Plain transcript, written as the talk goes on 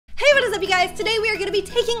is up, you guys? Today we are going to be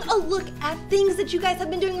taking a look at things that you guys have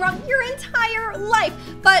been doing wrong your entire life,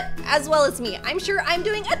 but as well as me. I'm sure I'm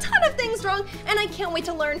doing a ton of things wrong, and I can't wait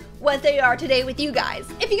to learn what they are today with you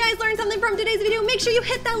guys. If you guys learned something from today's video, make sure you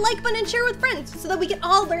hit that like button and share with friends so that we can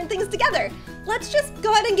all learn things together. Let's just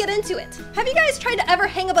go ahead and get into it. Have you guys tried to ever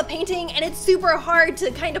hang up a painting and it's super hard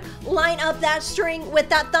to kind of line up that string with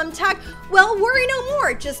that thumbtack? Well, worry no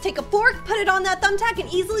more. Just take a fork, put it on that thumbtack,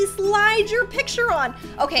 and easily slide your picture on.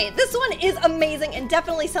 Okay, this one is amazing and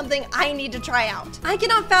definitely something I need to try out. I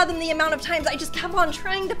cannot fathom the amount of times I just kept on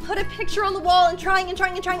trying to put a picture on the wall and trying,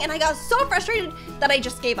 and I got so frustrated that I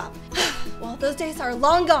just gave up. Well, those days are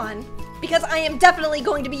long gone, because I am definitely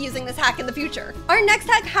going to be using this hack in the future. Our next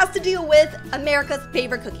hack has to do with America's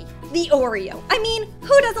favorite cookie, the Oreo. I mean,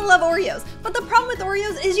 who doesn't love Oreos? But the problem with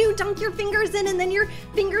Oreos is you dunk your fingers in and then your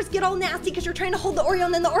fingers get all nasty because you're trying to hold the Oreo,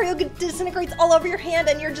 and then the Oreo disintegrates all over your hand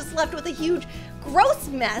and you're just left with a huge, gross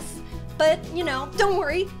mess. But, you know, don't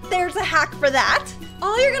worry, there's a hack for that.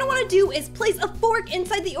 All you're gonna wanna do is place a fork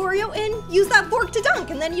inside the Oreo and use that fork to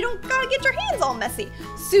dunk, and then you don't gotta get your hands all messy.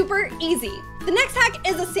 Super easy. The next hack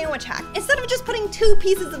is a sandwich hack. Instead of just putting 2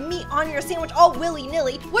 pieces of meat on your sandwich all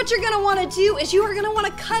willy-nilly, what you're gonna wanna do is you are gonna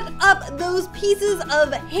wanna cut up those pieces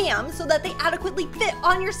of ham so that they adequately fit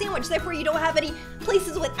on your sandwich. Therefore, you don't have any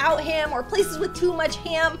places without ham or places with too much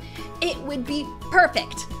ham. It would be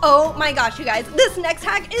perfect. Oh my gosh, you guys, this next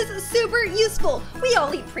hack is super useful. We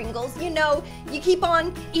all eat Pringles, you know, you keep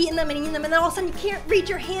on eating them, and then all of a sudden you can't reach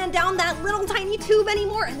your hand down that little tiny tube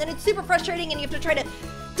anymore, and then it's super frustrating and you have to try to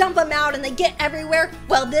dump them out and they get everywhere.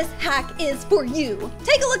 Well, this hack is for you.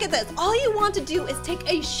 Take a look at this. All you want to do is take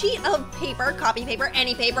a sheet of paper, copy paper,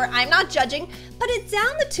 any paper, I'm not judging, put it down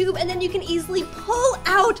the tube, and then you can easily pull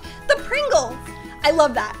out the Pringles. I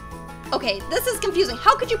love that. Okay, this is confusing.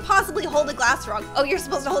 How could you possibly hold a glass wrong? Oh, you're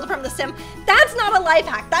supposed to hold it from the stem? That's not a life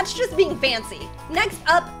hack, that's just being fancy. Next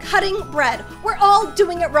up, cutting bread. We're all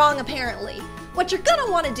doing it wrong, apparently. What you're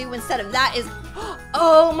gonna wanna do instead of that is,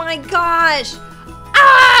 oh my gosh,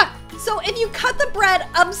 ah! So if you cut the bread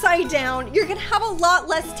upside down, you're gonna have a lot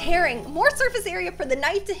less tearing, more surface area for the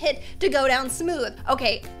knife to hit to go down smooth.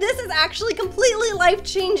 Okay, this is actually completely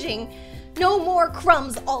life-changing. No more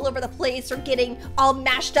crumbs all over the place or getting all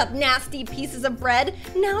mashed up nasty pieces of bread.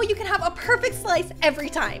 Now you can have a perfect slice every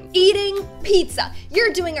time. Eating pizza.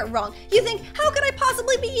 You're doing it wrong. You think, how could I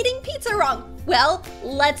possibly be eating pizza wrong? Well,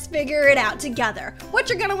 let's figure it out together. What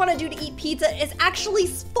you're gonna wanna do to eat pizza is actually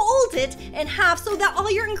fold it in half so that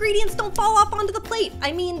all your ingredients don't fall off onto the plate.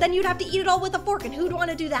 I mean, then you'd have to eat it all with a fork, and who'd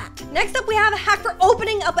wanna do that? Next up, we have a hack for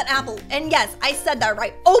opening up an apple. And yes, I said that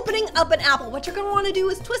right, opening up an apple. What you're gonna wanna do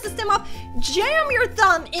is twist the stem off, jam your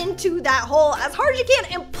thumb into that hole as hard as you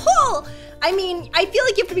can, and pull. I mean, I feel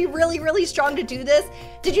like you have to be really, really strong to do this.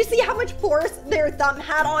 Did you see how much force their thumb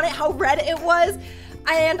had on it, how red it was?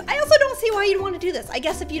 And I also don't see why you'd want to do this. I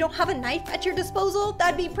guess if you don't have a knife at your disposal,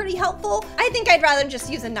 that'd be pretty helpful. I think I'd rather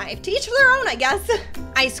just use a knife. To each their own, I guess.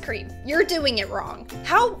 Ice cream. You're doing it wrong.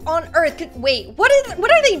 How on earth could, wait, what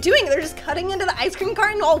are they doing? They're just cutting into the ice cream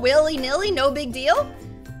carton all willy-nilly, no big deal?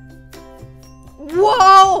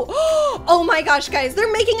 Whoa! Oh my gosh, guys,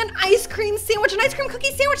 they're making an ice cream sandwich, an ice cream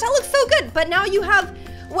cookie sandwich. That looks so good. But now you have,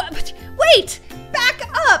 what? Wait! Back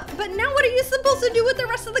up! But now what are you supposed to do with the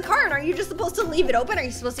rest of the carton? Are you just supposed to leave it open? Are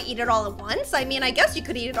you supposed to eat it all at once? I mean, I guess you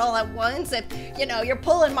could eat it all at once if, you know, you're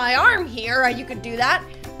pulling my arm here, you could do that.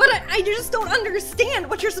 But I just don't understand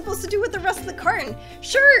what you're supposed to do with the rest of the carton.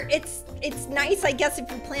 Sure, it's nice, I guess,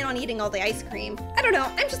 if you plan on eating all the ice cream. I don't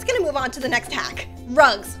know, I'm just gonna move on to the next hack.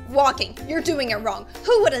 Rugs, walking, you're doing it wrong.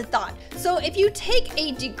 Who would have thought? So if you take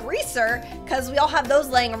a degreaser, because we all have those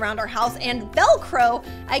laying around our house, and Velcro,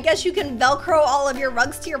 I guess you can Velcro all of your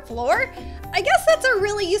rugs to your floor. I guess that's a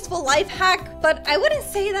really useful life hack, but I wouldn't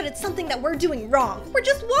say that it's something that we're doing wrong. We're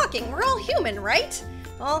just walking, we're all human, right?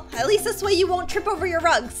 Well, at least this way you won't trip over your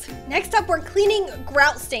rugs. Next up, we're cleaning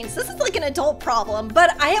grout stains. This is like an adult problem,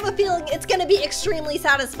 but I have a feeling it's gonna be extremely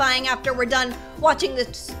satisfying after we're done watching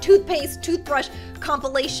this toothpaste, toothbrush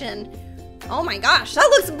compilation. Oh my gosh, that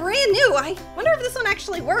looks brand new. I wonder if this one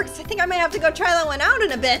actually works. I think I might have to go try that one out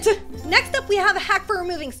in a bit. Next up, we have a hack for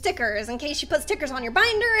removing stickers. In case you put stickers on your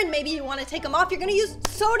binder and maybe you wanna take them off, you're gonna use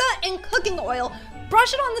soda and cooking oil.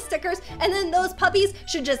 Brush it on the stickers, and then those puppies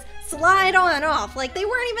should just slide on off like they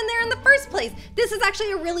weren't even there in the first place. This is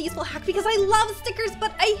actually a really useful hack because I love stickers,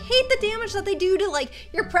 but I hate the damage that they do to like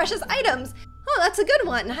your precious items. Oh, that's a good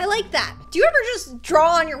one. I like that. Do you ever just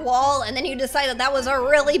draw on your wall and then you decide that that was a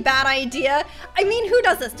really bad idea? I mean, who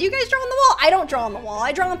does this? Do you guys draw on the wall? I don't draw on the wall.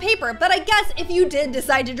 I draw on paper. But I guess if you did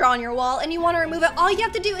decide to draw on your wall and you want to remove it, all you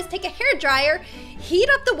have to do is take a hairdryer, heat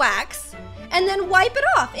up the wax, and then wipe it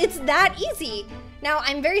off. It's that easy. Now,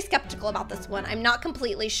 I'm very skeptical about this one. I'm not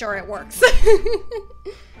completely sure it works.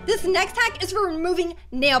 This next hack is for removing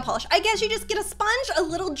nail polish. I guess you just get a sponge, a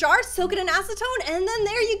little jar, soak it in acetone, and then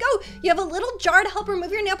there you go. You have a little jar to help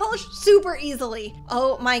remove your nail polish super easily.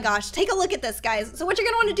 Oh my gosh, take a look at this, guys. So what you're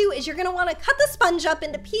gonna wanna do is you're gonna wanna cut the sponge up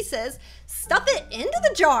into pieces, stuff it into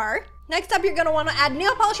the jar. Next up, you're gonna wanna add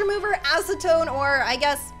nail polish remover, acetone, or I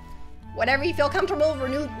guess, whatever you feel comfortable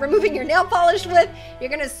removing your nail polish with. You're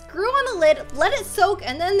gonna screw on the lid, let it soak,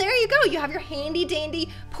 and then there you go. You have your handy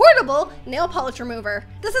dandy portable nail polish remover.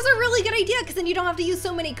 This is a really good idea because then you don't have to use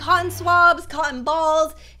so many cotton swabs, cotton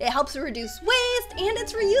balls. It helps reduce waste and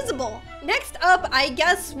it's reusable. Next up, I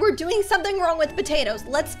guess we're doing something wrong with potatoes.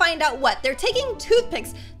 Let's find out what. They're taking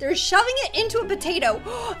toothpicks, they're shoving it into a potato,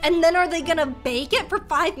 and then are they gonna bake it for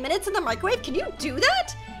 5 minutes in the microwave? Can you do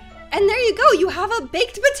that? And there you go, you have a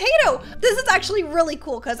baked potato. This is actually really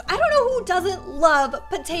cool because I don't know who doesn't love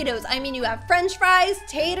potatoes. I mean, you have French fries,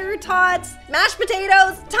 tater tots, mashed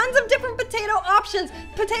potatoes, tons of different potato options.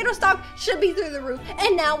 Potato stock should be through the roof.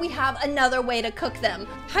 And now we have another way to cook them.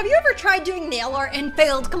 Have you ever tried doing nail art and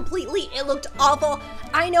failed completely? It looked awful.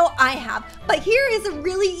 I know I have, but here is a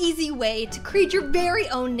really easy way to create your very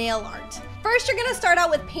own nail art. First, you're gonna start out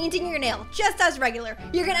with painting your nail, just as regular.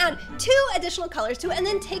 You're gonna add 2 additional colors to it and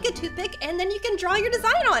then take a toothpick and then you can draw your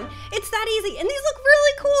design on. It's that easy, and these look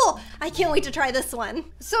really cool. I can't wait to try this one.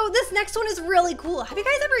 So this next one is really cool. Have you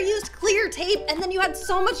guys ever used clear tape and then you had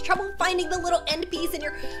so much trouble finding the little end piece and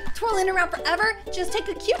you're twirling around forever? Just take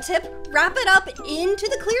a Q-tip, wrap it up into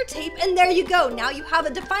the clear tape, and there you go. Now you have a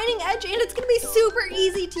defining edge and it's gonna be super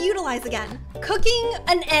easy to utilize again. Cooking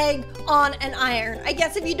an egg on an iron. I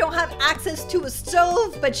guess if you don't have access to a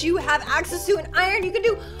stove, but you have access to an iron, you can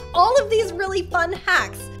do all of these really fun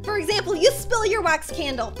hacks. For example, you spill your wax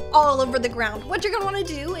candle all over the ground. What you're gonna wanna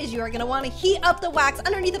do is you are gonna wanna heat up the wax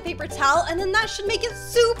underneath a paper towel, and then that should make it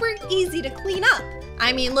super easy to clean up.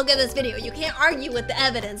 I mean, look at this video. You can't argue with the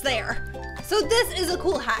evidence there. So this is a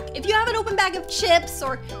cool hack. If you have an open bag of chips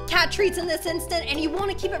or cat treats in this instant and you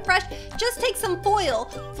want to keep it fresh, just take some foil,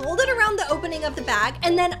 fold it around the opening of the bag,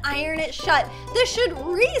 and then iron it shut. This should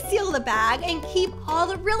reseal the bag and keep all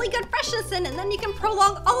the really good freshness in, and then you can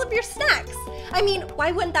prolong all of your snacks. I mean,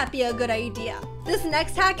 why wouldn't that be a good idea? This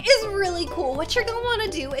next hack is really cool. What you're gonna wanna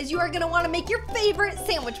do is you are gonna wanna make your favorite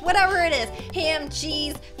sandwich, whatever it is, ham,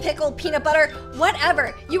 cheese, pickle, peanut butter,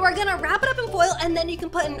 whatever. You are gonna wrap it up in foil and then you can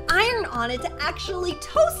put an iron on it to actually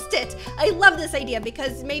toast it. I love this idea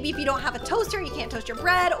because maybe if you don't have a toaster, you can't toast your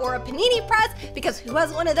bread, or a panini press, because who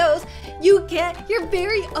has one of those? You get your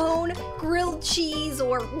very own grilled cheese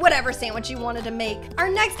or whatever sandwich you wanted to make. Our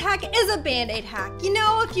next hack is a Band-Aid hack. You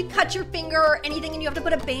know, if you cut your finger or anything and you have to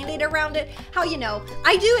put a Band-Aid around it, how you know?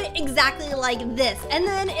 I do it exactly like this, and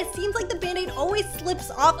then it seems like the Band-Aid always slips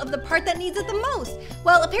off of the part that needs it the most.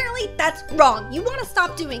 Well, apparently that's wrong. You want to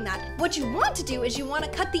stop doing that. What you want to do is you want to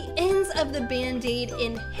cut the ends of the Band-Aid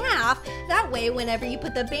in half. That way, whenever you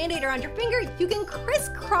put the Band-Aid around your finger, you can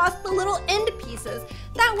crisscross the little end pieces.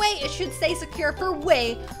 That way, it should stay secure for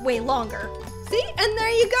way, way longer. See? And there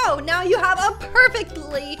you go. Now you have a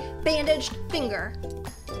perfectly bandaged finger.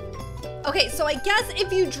 Okay, so I guess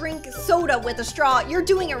if you drink soda with a straw, you're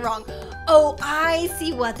doing it wrong. Oh, I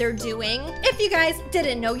see what they're doing. If you guys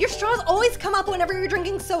didn't know, your straws always come up whenever you're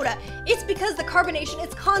drinking soda. It's because the carbonation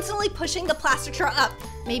is constantly pushing the plastic straw up.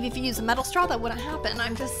 Maybe if you use a metal straw, that wouldn't happen,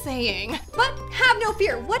 I'm just saying. But have no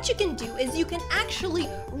fear, what you can do is you can actually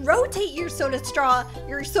rotate your soda straw,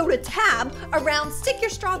 your soda tab around, stick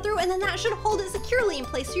your straw through, and then that should hold it securely in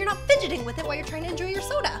place so you're not fidgeting with it while you're trying to enjoy your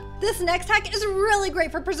soda. This next hack is really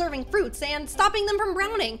great for preserving fruits and stopping them from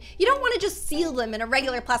browning. You don't want to just seal them in a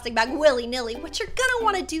regular plastic bag willy-nilly. What you're gonna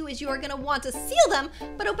want to do is you are gonna want to seal them,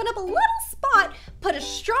 but open up a little spot, put a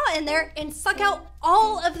straw in there, and suck out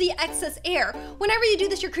all of the excess air. Whenever you do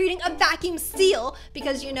this, you're creating a vacuum seal,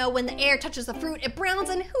 because you know when the air touches the fruit, it browns,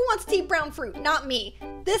 and who wants to eat brown fruit? Not me.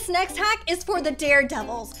 This next hack is for the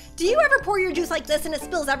daredevils. Do you ever pour your juice like this and it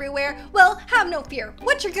spills everywhere? Well, have no fear.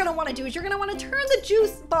 What you're gonna wanna do is you're gonna wanna turn the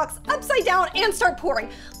juice box upside down and start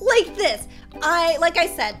pouring, like this. Like I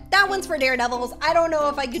said, that one's for daredevils. I don't know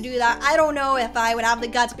if I could do that. I don't know if I would have the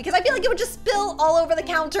guts, because I feel like it would just spill all over the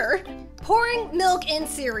counter. Pouring milk in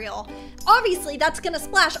cereal. Obviously, that's gonna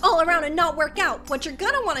splash all around and not work out. What you're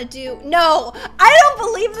gonna wanna do, no, I don't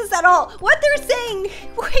believe this at all. What they're saying,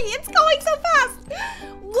 wait, it's going so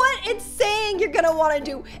fast. What it's saying you're gonna wanna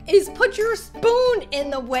do is put your spoon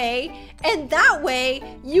in the way, and that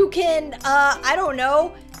way you can, I don't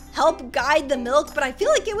know, help guide the milk, but I feel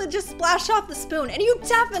like it would just splash off the spoon, and you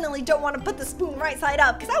definitely don't want to put the spoon right side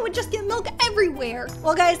up because that would just get milk everywhere.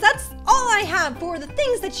 Well guys, that's all I have for the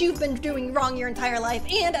things that you've been doing wrong your entire life,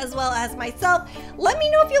 and as well as myself. Let me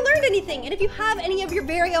know if you learned anything, and if you have any of your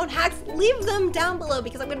very own hacks, leave them down below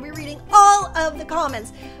because I'm going to be reading all of the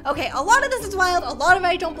comments. Okay, a lot of this is wild, a lot of it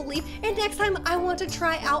I don't believe, and next time I want to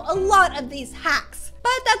try out a lot of these hacks.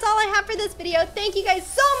 But that's all I have for this video. Thank you guys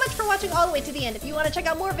so much for watching all the way to the end. If you want to check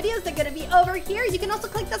out more videos, they're going to be over here. You can also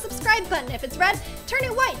click the subscribe button. If it's red, turn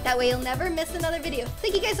it white. That way you'll never miss another video.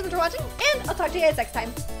 Thank you guys so much for watching, and I'll talk to you guys next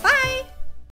time. Bye!